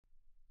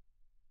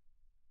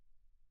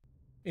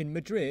In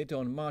Madrid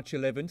on March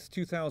 11,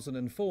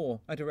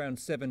 2004, at around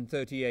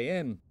 7:30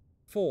 a.m.,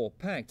 4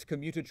 packed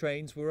commuter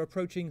trains were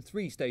approaching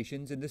 3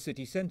 stations in the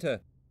city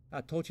centre: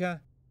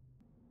 Atocha,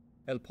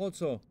 El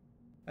Pozo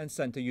and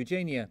Santa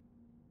Eugenia.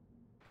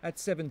 At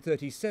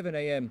 7:37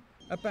 a.m.,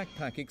 a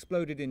backpack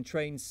exploded in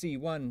train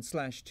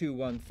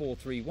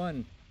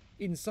C1/21431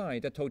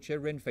 inside Atocha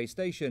Renfe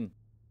station.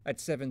 At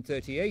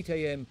 7:38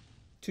 a.m.,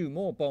 2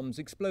 more bombs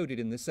exploded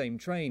in the same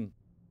train.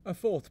 A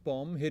 4th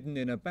bomb hidden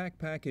in a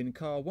backpack in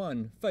car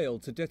 1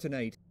 failed to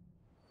detonate.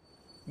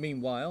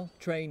 Meanwhile,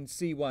 train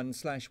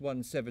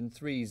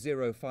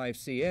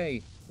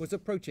C1/17305CA was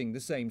approaching the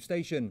same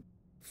station.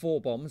 4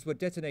 bombs were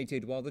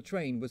detonated while the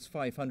train was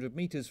 500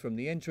 meters from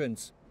the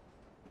entrance.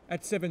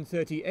 At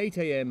 7:38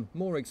 a.m.,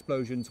 more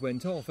explosions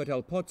went off at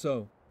El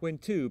Pozo when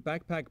 2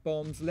 backpack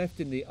bombs left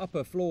in the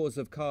upper floors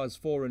of cars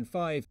 4 and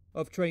 5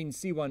 of train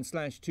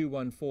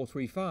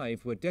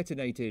C1/21435 were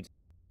detonated.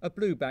 A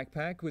blue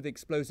backpack with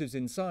explosives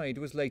inside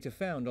was later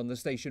found on the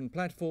station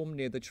platform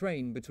near the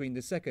train between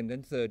the 2nd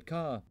and 3rd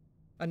car.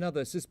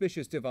 Another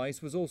suspicious device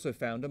was also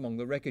found among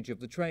the wreckage of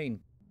the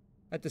train.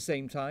 At the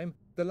same time,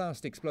 the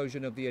last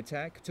explosion of the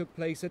attack took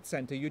place at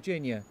Santa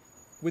Eugenia.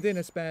 Within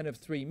a span of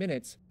 3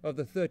 minutes, of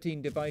the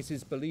 13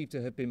 devices believed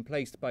to have been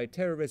placed by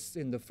terrorists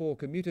in the 4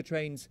 commuter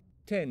trains,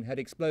 10 had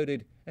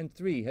exploded and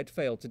 3 had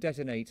failed to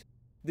detonate.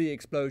 The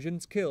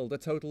explosions killed a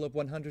total of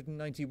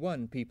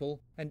 191 people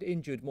and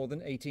injured more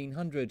than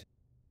 1,800.